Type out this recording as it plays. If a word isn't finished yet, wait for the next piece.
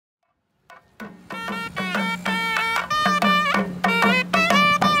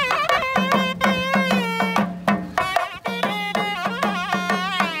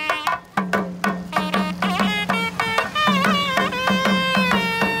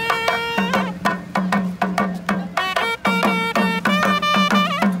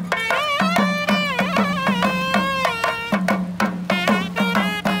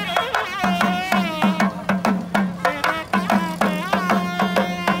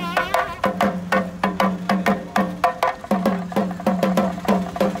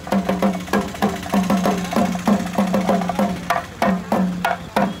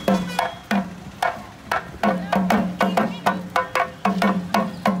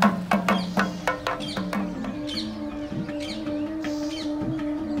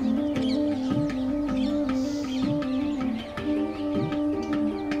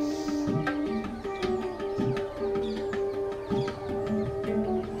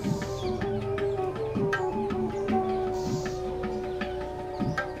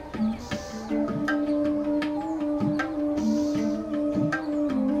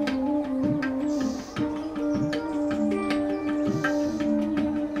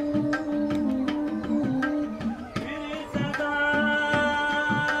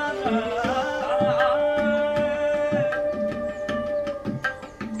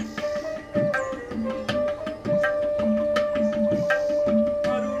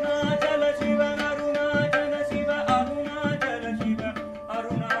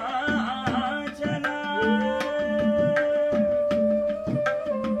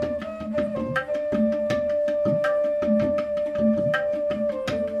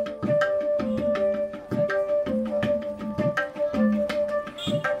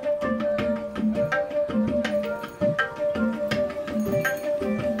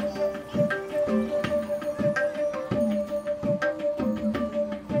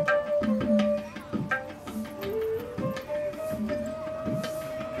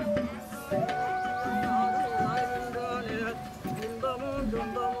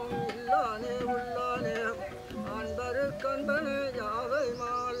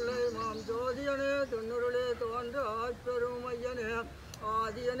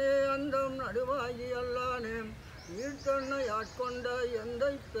தன்னை ஆட்கொண்ட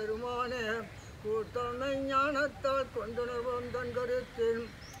எந்தை பெருமானே கூத்தனை ஞானத்தால் கொண்டுணர்வோம் தன் கருத்தில்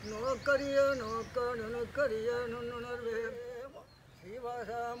நோக்கரிய நோக்க நுணுக்கரிய நுண்ணுணர்வே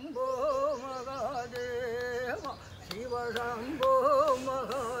சிவசம்போ மகாதேவ சிவசம்போ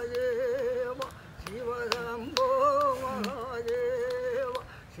மகாதேவ சிவசம்போ மகாதேவ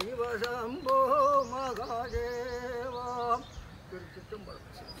சிவசம்போ மகாதேவா. திருச்சிற்றம்பலம்.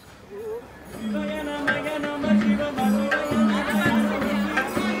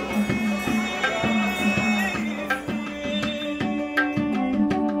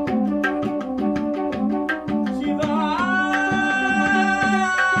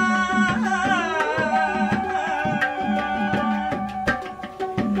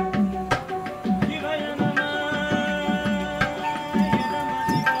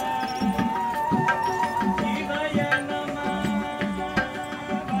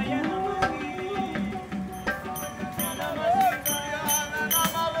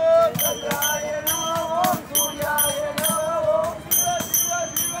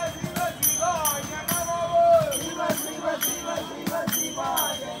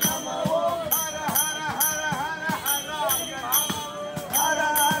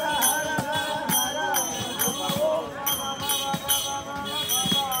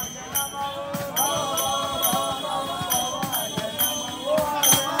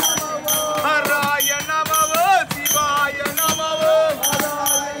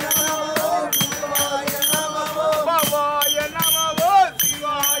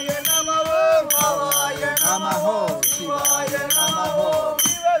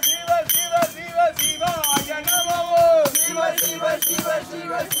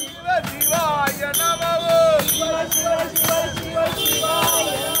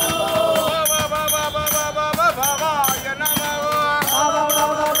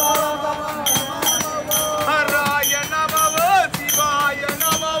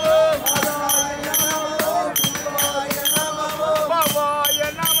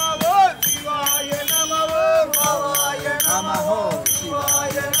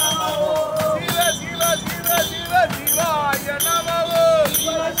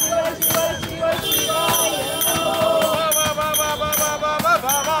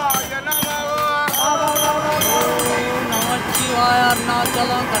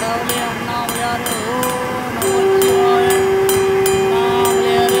 அருணாச்சலம் கடவுளே அண்ணாமலையாரே ஓ நமச்சிவாய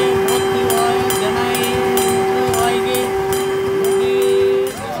அண்ணாமலையாரே போத்திவாய ஜனை வாய்கே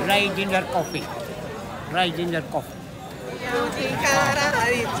dry ginger coffee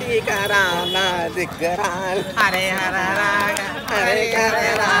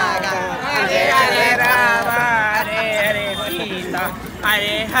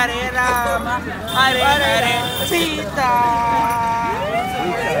hare hare rama hare hare sita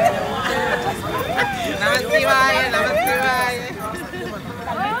Namaskivaya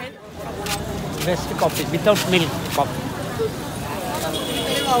best coffee without milk coffee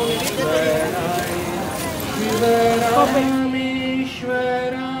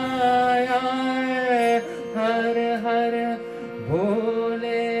Rameshwaraya har har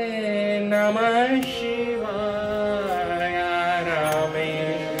bole namah shivaya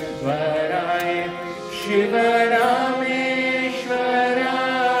Rameshwaraya Shiva Rameshwaraya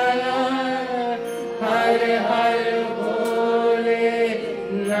har har bole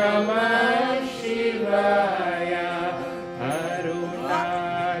namah shivaya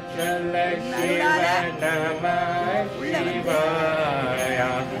Arunachala Shiva namah shivaya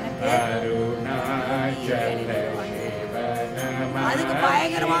Arunachala Shiva namah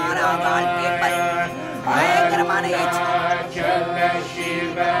Arunachala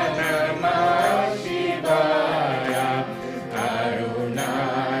Shiva namah shivaya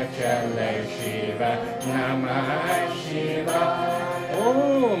Arunachala Shiva namah shivaya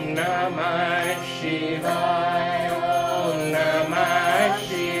Om namah shivaya Om namah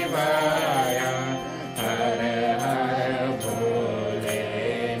shivaya Har har bole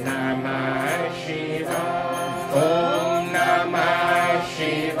namah shivaya Om namah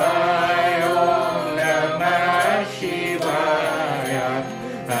shivaya Om namah shivaya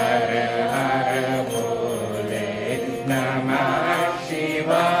Har har bole namah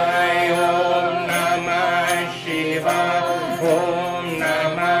shivaya Om namah shivaya Om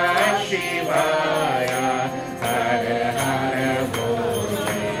namah shivaya Har har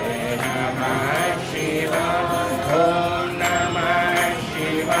bole namah shivaya Om namah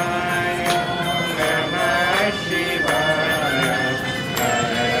shivaya Om namah shivaya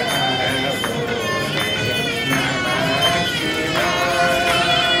Har har bole namah shivaya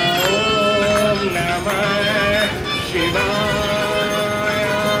Om namah shivaya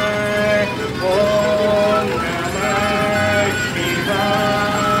Om namah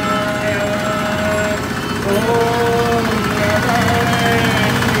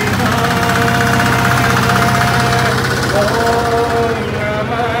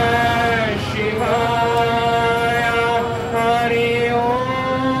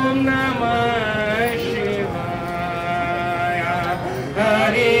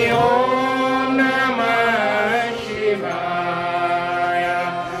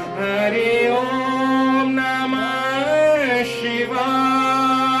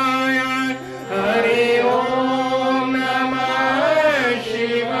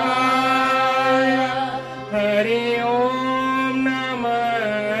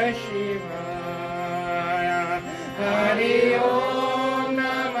Hare